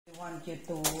want you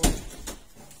to,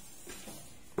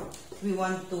 we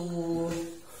want to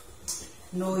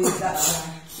know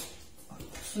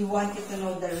we want you to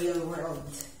know the real world.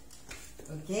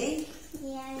 Okay?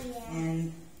 Yeah.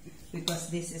 And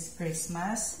because this is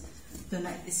Christmas,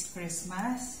 tonight is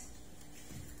Christmas,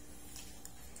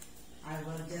 I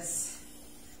will just,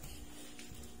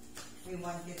 we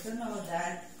want you to know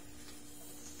that,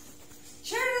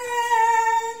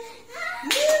 Sharon!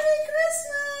 Merry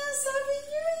Christmas! Happy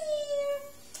New Year!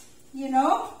 You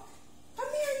know?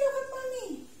 Come here, look at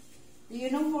mommy. Do you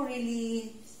know who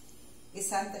really is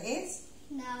Santa is?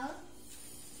 No.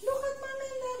 Look at mommy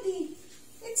and daddy.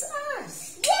 It's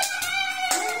us.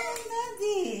 Yeah! Mommy and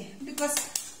daddy. Because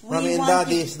Mommy and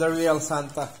daddy is the real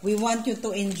Santa. we want you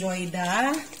to enjoy the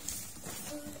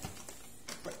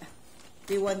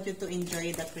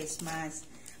Christmas.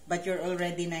 But you're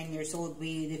already 9 years old.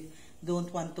 We don't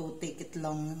want to take it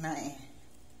long na eh.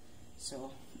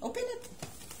 So, open it.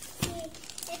 Okay.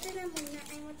 Ito na muna.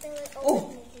 I want to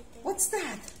Oh, open it. what's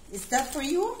that? Is that for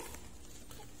you?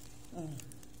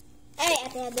 Ay,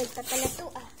 ate, adult pa pala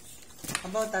to ah. How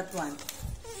about that one?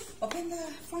 Open the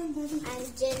front, daddy.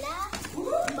 Angela,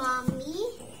 Mommy,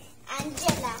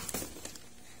 Angela.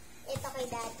 Ito kay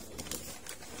Daddy.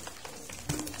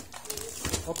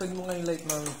 Open mo nga yung light,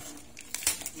 Mommy.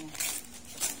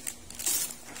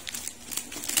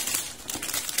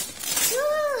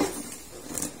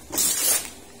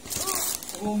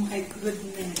 Oh my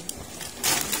goodness.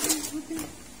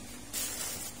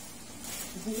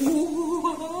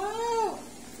 Wow!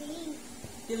 See?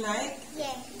 You like?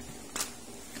 Yeah.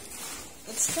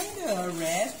 It's kind of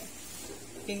red.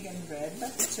 Pink and red,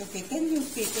 but it's okay. Can you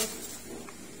pick it?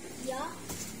 Yeah.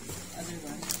 Other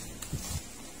one?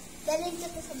 Dalhin ko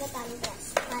to sa Batangas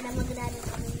para maglaro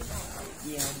kami ni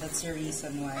Daddy. Yeah, that's the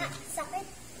reason why. Ah, sakit.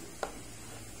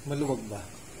 Maluwag ba?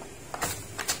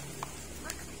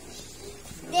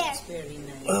 There. It's very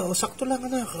nice. Oh, sakto lang,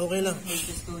 anak. Okay lang. We're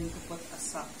just going to put a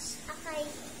socks. Okay.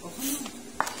 Oh, come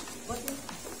on.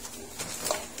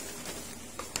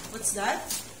 What's that?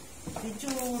 Did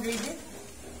you read it?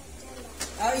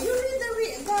 You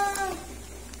read the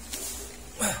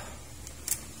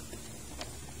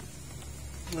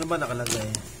Ano ba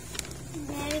nakalagay?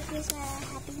 Merry Christmas,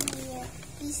 Happy New Year.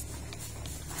 Please,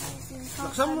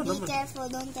 Laksan mo be naman. careful,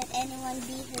 don't let anyone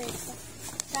be hurt.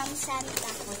 From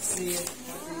Santa. Let's see it.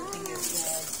 What do you think it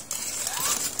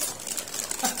was?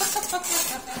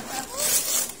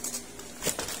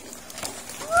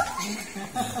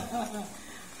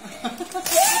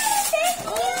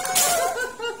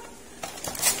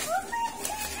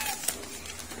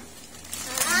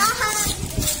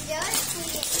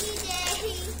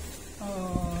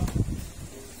 Oh,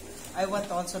 I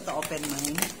want also to open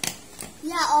mine.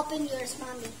 Yeah, open yours,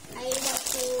 Mommy. I want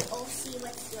to see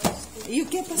what's yours too. You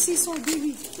get a scissor,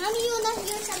 baby. Mommy, you not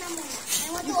yours na muna.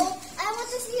 I want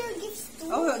to see your gifts too.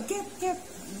 Oh, get.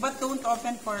 But don't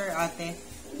open for ate.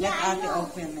 Let Yeah, I ate know.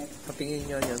 open it. Patingin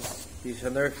nyo yan. He's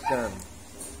a Nerf gun.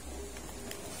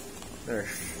 Nerf.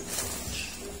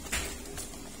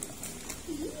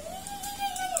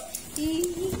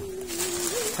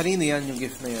 Kanino yan yung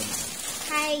gift na yan?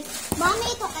 Hi. Mommy,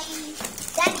 ito kay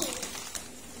Daddy.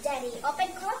 Daddy, open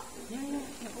ko?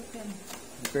 Yeah, open.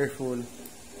 Be careful.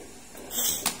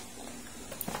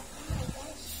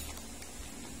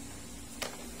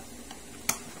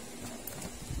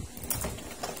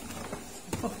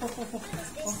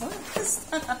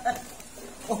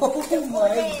 Oh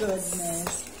my goodness.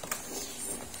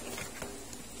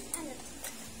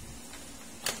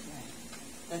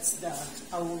 That's the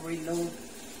how we load.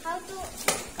 How to...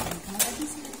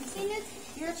 Can you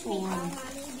teach me how, Mommy?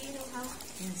 Do you know how?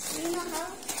 Yes. Do you know how?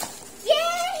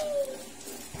 Yay!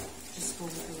 Just go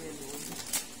to reload.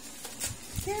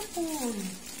 Careful.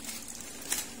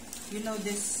 You know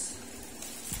this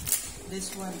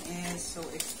one is so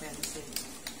expensive.